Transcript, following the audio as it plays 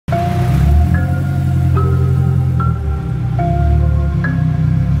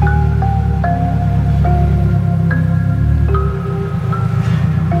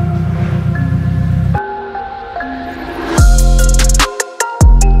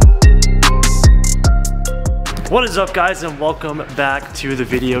What is up, guys, and welcome back to the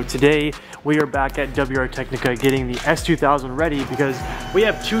video. Today we are back at WR Technica getting the S2000 ready because we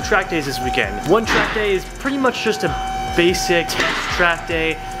have 2 track days this weekend. One track day is pretty much just a basic track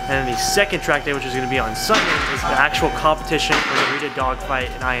day, and then the second track day, which is going to be on Sunday, is the actual competition for the Narita Dogfight,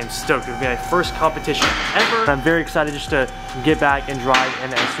 and I am stoked. It'll be my first competition ever. I'm very excited just to get back and drive in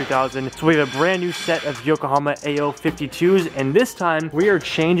the S2000. So we have a brand new set of Yokohama AO 52s, and this time we are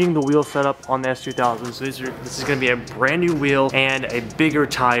changing the wheel setup on the S2000. So this is going to be a brand new wheel and a bigger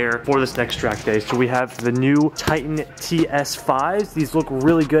tire for this next track day. So we have the new Titan TS5s. These look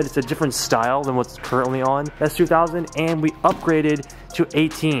really good. It's a different style than what's currently on S2000, and we upgraded to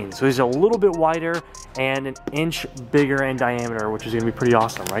 18. So these are a little bit wider and an inch bigger in diameter, which is going to be pretty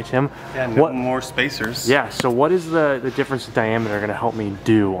awesome, right, Tim? Yeah, no more spacers. Yeah, so what is the difference in diameter going to help me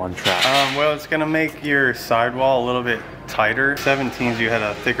do on track? Well, it's going to make your sidewall a little bit tighter. 17s, you had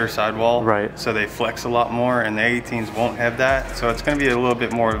a thicker sidewall, right? So they flex a lot more, and the 18s won't have that. So it's going to be a little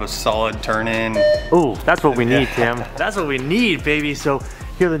bit more of a solid turn-in. Ooh, that's what we need, Tim. That's what we need, baby. So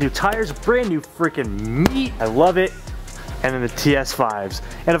here are the new tires, brand new freaking meat. I love it. And then the TS5s.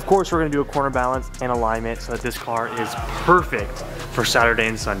 And of course, we're gonna do a corner balance and alignment so that this car is perfect for Saturday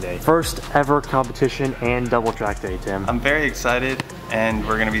and Sunday. First ever competition and double track day, Tim. I'm very excited, and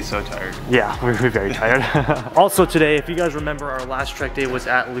we're gonna be so tired. Yeah, we're gonna be very tired. Also today, if you guys remember, our last track day was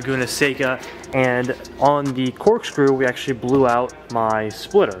at Laguna Seca, and on the corkscrew, we actually blew out my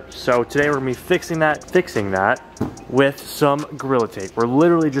splitter. So today we're gonna be fixing that with some Gorilla Tape. We're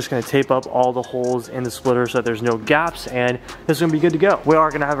literally just gonna tape up all the holes in the splitter so that there's no gaps, and this is gonna be good to go. We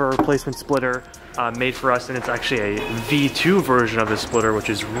are gonna have a replacement splitter made for us, and it's actually a V2 version of the splitter, which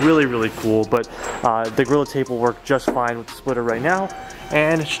is really, really cool, but the Gorilla Tape will work just fine with the splitter right now,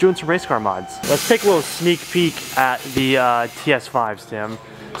 and just doing some race car mods. Let's take a little sneak peek at the TS5s, Tim.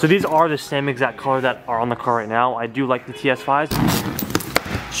 So these are the same exact color that are on the car right now. I do like the TS5s.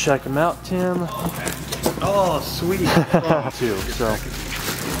 Check them out, Tim. Oh, sweet. Too. So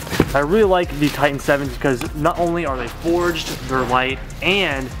I really like the Titan 7s because not only are they forged, they're light,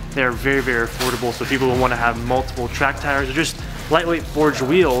 and they're very, very affordable. So people who want to have multiple track tires or just lightweight forged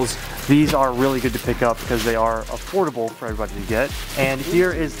wheels, these are really good to pick up because they are affordable for everybody to get. And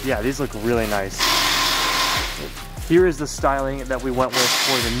here is, yeah, these look really nice. Here is the styling that we went with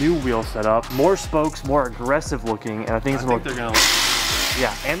for the new wheel setup. More spokes, more aggressive looking, and I think they're gonna look,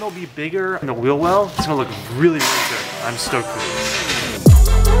 yeah, and they'll be bigger in the wheel well. It's gonna look really, really good. I'm stoked for this.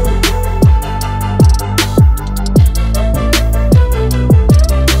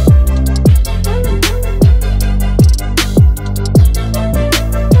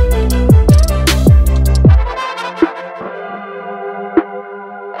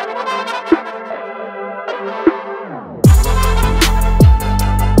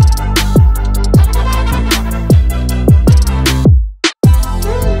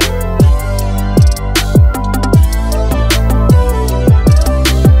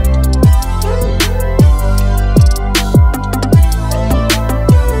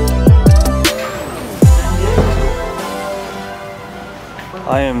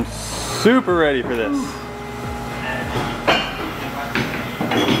 I am super ready for this.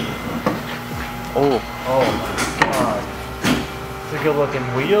 Oh my god. It's a good looking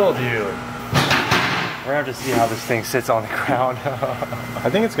wheel, dude. We're gonna have to see how this thing sits on the ground. I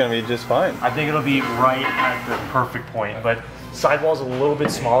think it's gonna be just fine. I think it'll be right at the perfect point, but sidewall's a little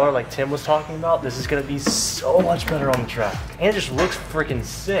bit smaller like Tim was talking about. This is gonna be so much better on the track. And it just looks freaking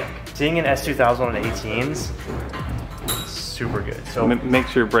sick. Seeing an S2000 on 18s, super good. So make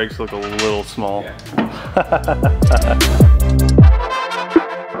sure your brakes look a little small.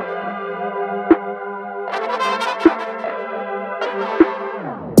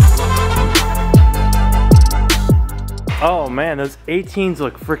 Oh man, those 18s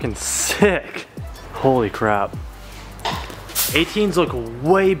look freaking sick. Holy crap. 18s look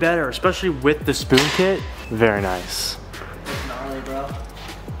way better, especially with the spoon kit. Very nice. Gnarly, bro.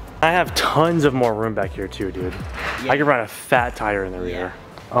 I have tons of more room back here too, dude. Yeah. I could run a fat tire in the rear. Yeah.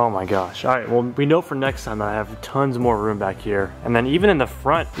 Oh my gosh. All right, well, we know for next time that I have tons more room back here. And then even in the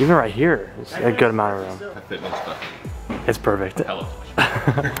front, even right here, is a good amount of room. It's perfect. Hello.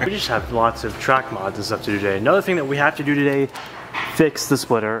 We just have lots of track mods and stuff to do today. Another thing that we have to do today, fix the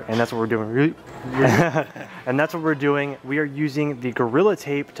splitter, and that's what we're doing. And that's what we're doing. We are using the Gorilla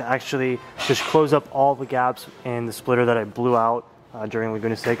Tape to actually just close up all the gaps in the splitter that I blew out during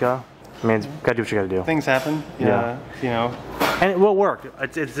Laguna Seca. I mean, gotta do what you gotta do. Things happen, yeah. You know. And it will work.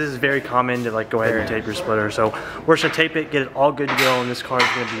 This is very common to like go ahead and tape your splitter. So we're just gonna tape it, get it all good to go, and this car is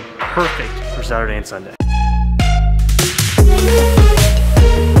gonna be perfect for Saturday and Sunday.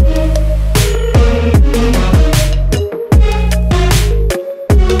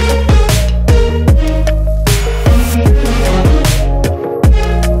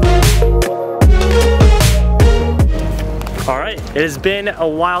 been a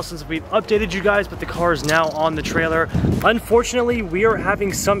while since we've updated you guys, but the car is now on the trailer. Unfortunately, we are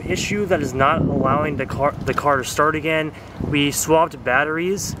having some issue that is not allowing the car to start again. We swapped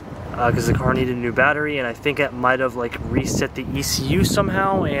batteries because the car needed a new battery, and I think it might have like reset the ECU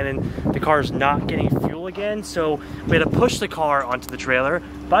somehow, and the car is not getting fuel again, so we had to push the car onto the trailer.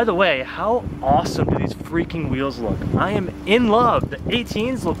 By the way, how awesome do these freaking wheels look? I am in love. The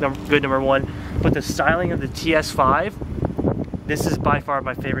 18s look good, number one, but the styling of the TS5, this is by far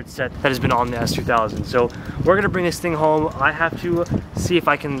my favorite set that has been on the S2000. So we're gonna bring this thing home. I have to see if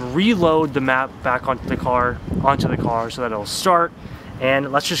I can reload the map back onto the car so that it'll start.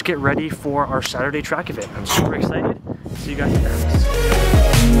 And let's just get ready for our Saturday track event. I'm super excited. See you guys there.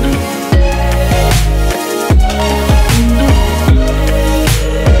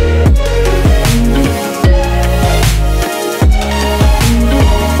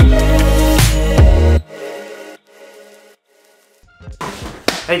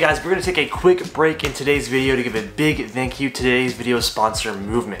 Hey guys, we're going to take a quick break in today's video to give a big thank you to today's video sponsor,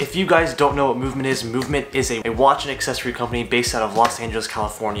 Movement. If you guys don't know what Movement is a watch and accessory company based out of Los Angeles,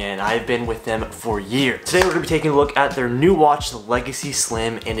 California, and I've been with them for years. Today we're going to be taking a look at their new watch, the Legacy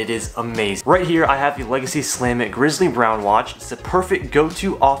Slim, and it is amazing. Right here I have the Legacy Slim Grizzly Brown watch. It's a perfect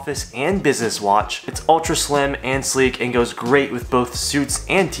go-to office and business watch. It's ultra slim and sleek and goes great with both suits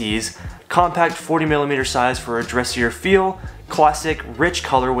and tees. Compact 40mm size for a dressier feel. Classic, rich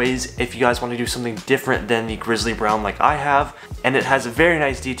colorways if you guys want to do something different than the Grizzly Brown like I have. And it has very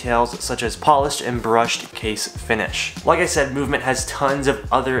nice details such as polished and brushed case finish. Like I said, Movement has tons of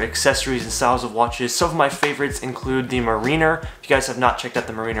other accessories and styles of watches. Some of my favorites include the Mariner. If you guys have not checked out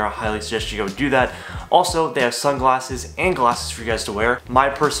the Mariner, I highly suggest you go do that. Also, they have sunglasses and glasses for you guys to wear. My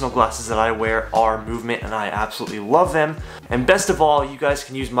personal glasses that I wear are Movement and I absolutely love them. And best of all, you guys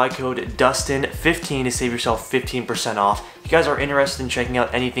can use my code DUSTIN15 to save yourself 15% off. If you guys are interested in checking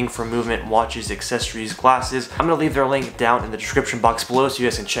out anything from Movement, watches, accessories, glasses, I'm going to leave their link down in the description box below so you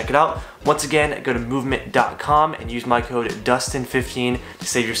guys can check it out. Once again, go to mvmt.cc and use my code DUSTIN15 to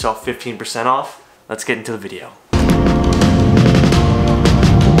save yourself 15% off. Let's get into the video.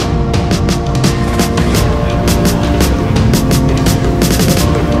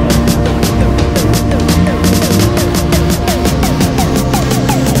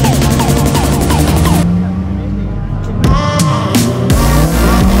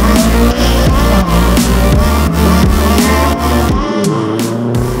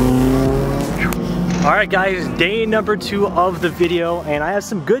 Alright guys, day number 2 of the video, and I have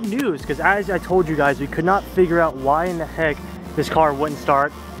some good news because as I told you guys, we could not figure out why in the heck this car wouldn't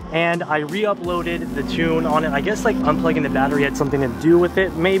start, and I re-uploaded the tune on it. I guess like unplugging the battery had something to do with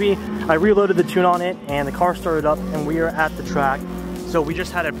it, maybe. I reloaded the tune on it and the car started up and we are at the track. So we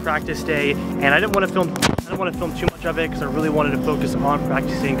just had a practice day and I didn't want to film too much of it because I really wanted to focus on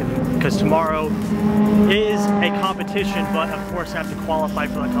practicing because tomorrow is a competition, but of course I have to qualify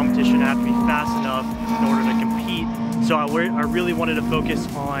for that competition. I have to be fast enough in order to compete. So I really wanted to focus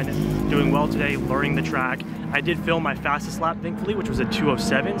on doing well today, learning the track. I did film my fastest lap, thankfully, which was a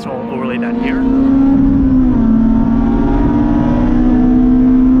 2:07, so I'll overlay that here.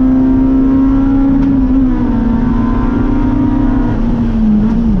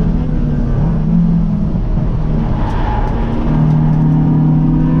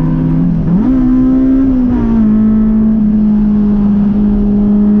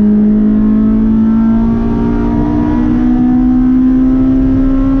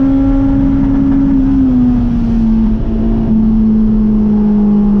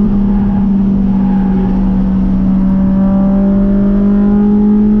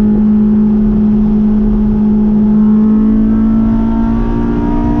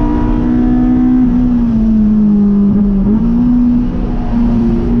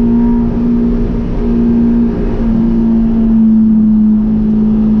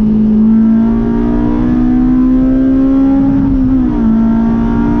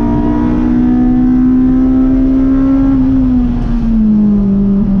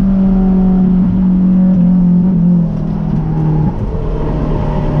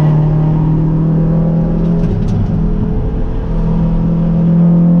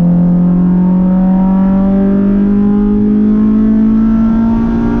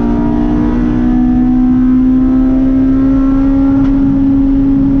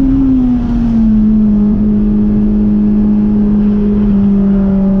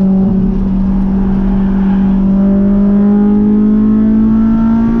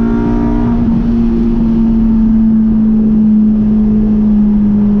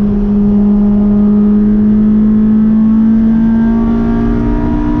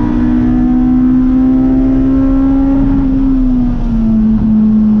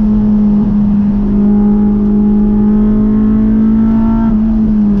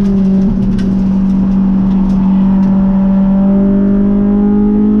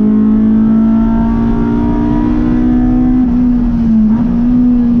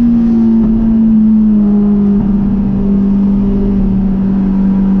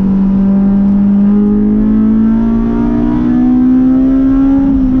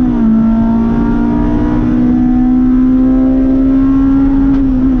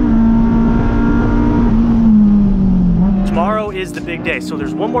 big day. So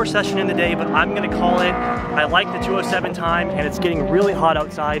there's one more session in the day, but I'm gonna call it. I like the 207 time, and it's getting really hot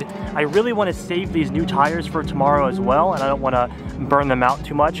outside. I really wanna save these new tires for tomorrow as well, and I don't wanna burn them out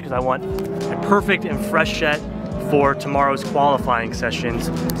too much because I want a perfect and fresh jet for tomorrow's qualifying sessions.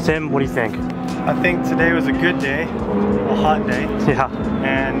 Tim, what do you think? I think today was a good day, a hot day. Yeah.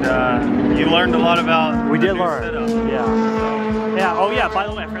 And you learned a lot about We did learn. setup. Yeah. Yeah. Oh yeah. By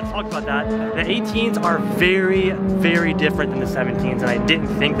the way, I forgot to talk about that. The 18s are very, very different than the 17s, and I didn't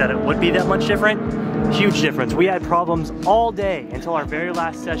think that it would be that much different. Huge difference. We had problems all day until our very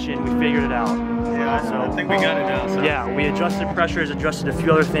last session. We figured it out. Yeah. So I think we got it down. So. Yeah. We adjusted pressures, adjusted a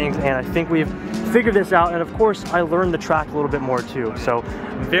few other things, and I think we've figured this out. And of course, I learned the track a little bit more too. So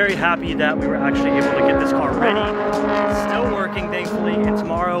I'm very happy that we were actually able to get this car ready. Still working, thankfully. And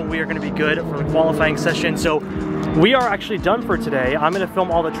tomorrow we are going to be good for the qualifying session. So we are actually done for today. I'm going to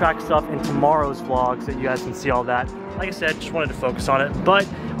film all the track stuff in tomorrow's vlogs so that you guys can see all that. Like I said, just wanted to focus on it. But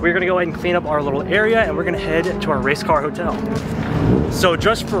we're going to go ahead and clean up our little area, and we're going to head to our race car hotel. So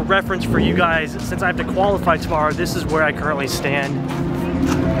just for reference for you guys, since I have to qualify tomorrow, this is where I currently stand.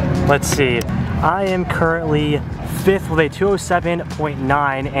 Let's see. I am currently 5th with a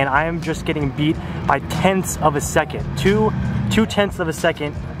 207.9, and I am just getting beat by tenths of a second. Two tenths of a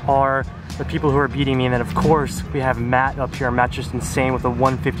second are the people who are beating me, and then of course we have Matt up here. Matt's just insane with a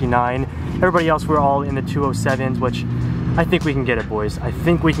 159. Everybody else, we're all in the 207s, which I think we can get it, boys. I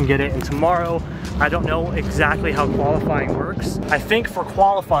think we can get it. And tomorrow, I don't know exactly how qualifying works. I think for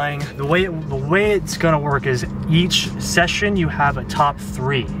qualifying, the way it's gonna work is each session you have a top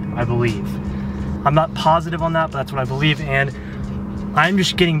 3, I believe. I'm not positive on that, but that's what I believe. And I'm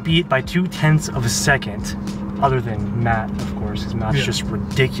just getting beat by 2/10 of a second, other than Matt, of course, because Matt's just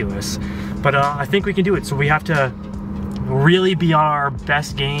ridiculous. But I think we can do it. So we have to really be on our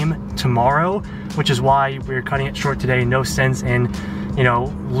best game tomorrow, which is why we're cutting it short today. No sense in, you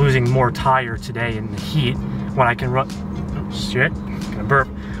know, losing more tire today in the heat when I can run, oh shit, gonna burp,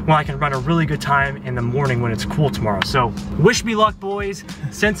 when I can run a really good time in the morning when it's cool tomorrow. So wish me luck, boys.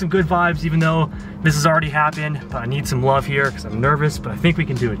 Send some good vibes, even though this has already happened, but I need some love here because I'm nervous, but I think we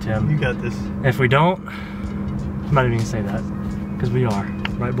can do it, Tim. You got this. And if we don't, I'm not even gonna say that, because we are,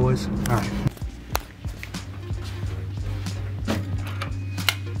 right, boys? All right.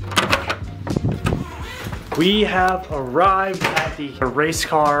 We have arrived at the race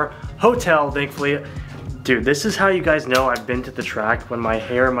car hotel, thankfully. Dude, this is how you guys know I've been to the track, when my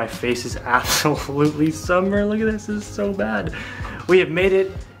hair and my face is absolutely summer. Look at this, this is so bad. We have made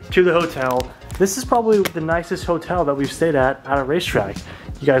it to the hotel. This is probably the nicest hotel that we've stayed at a racetrack.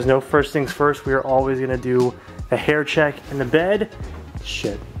 You guys know, first things first, we are always gonna do a hair check in the bed.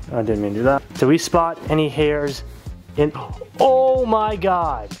 Shit, I didn't mean to do that. Do we spot any hairs in, oh my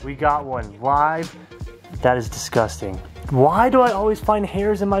God, we got one live. That is disgusting. Why do I always find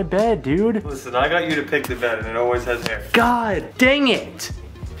hairs in my bed, dude? Listen, I got you to pick the bed and it always has hair. God dang it.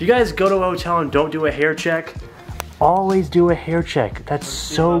 If you guys go to a hotel and don't do a hair check, always do a hair check. That's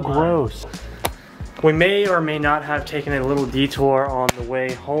so gross. We may or may not have taken a little detour on the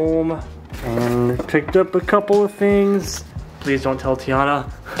way home and picked up a couple of things. Please don't tell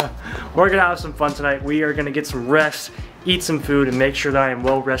Tiana. We're gonna have some fun tonight. We are gonna get some rest, eat some food, and make sure that I am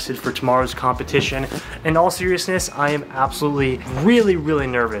well rested for tomorrow's competition. In all seriousness, I am absolutely really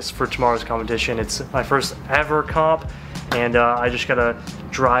nervous for tomorrow's competition. It's my first ever comp, and I just gotta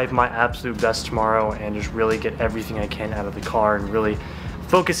drive my absolute best tomorrow and just really get everything I can out of the car and really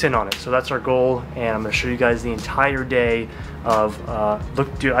focus in on it. So that's our goal, and I'm gonna show you guys the entire day of,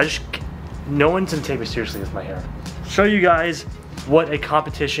 look, dude, no one's gonna take me seriously with my hair. Show you guys what a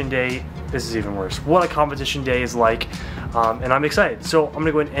competition day, this is even worse, what a competition day is like, and I'm excited. So I'm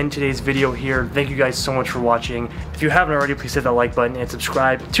gonna go ahead and end today's video here. Thank you guys so much for watching. If you haven't already, please hit that like button and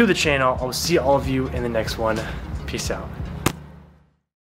subscribe to the channel. I will see all of you in the next one. Peace out.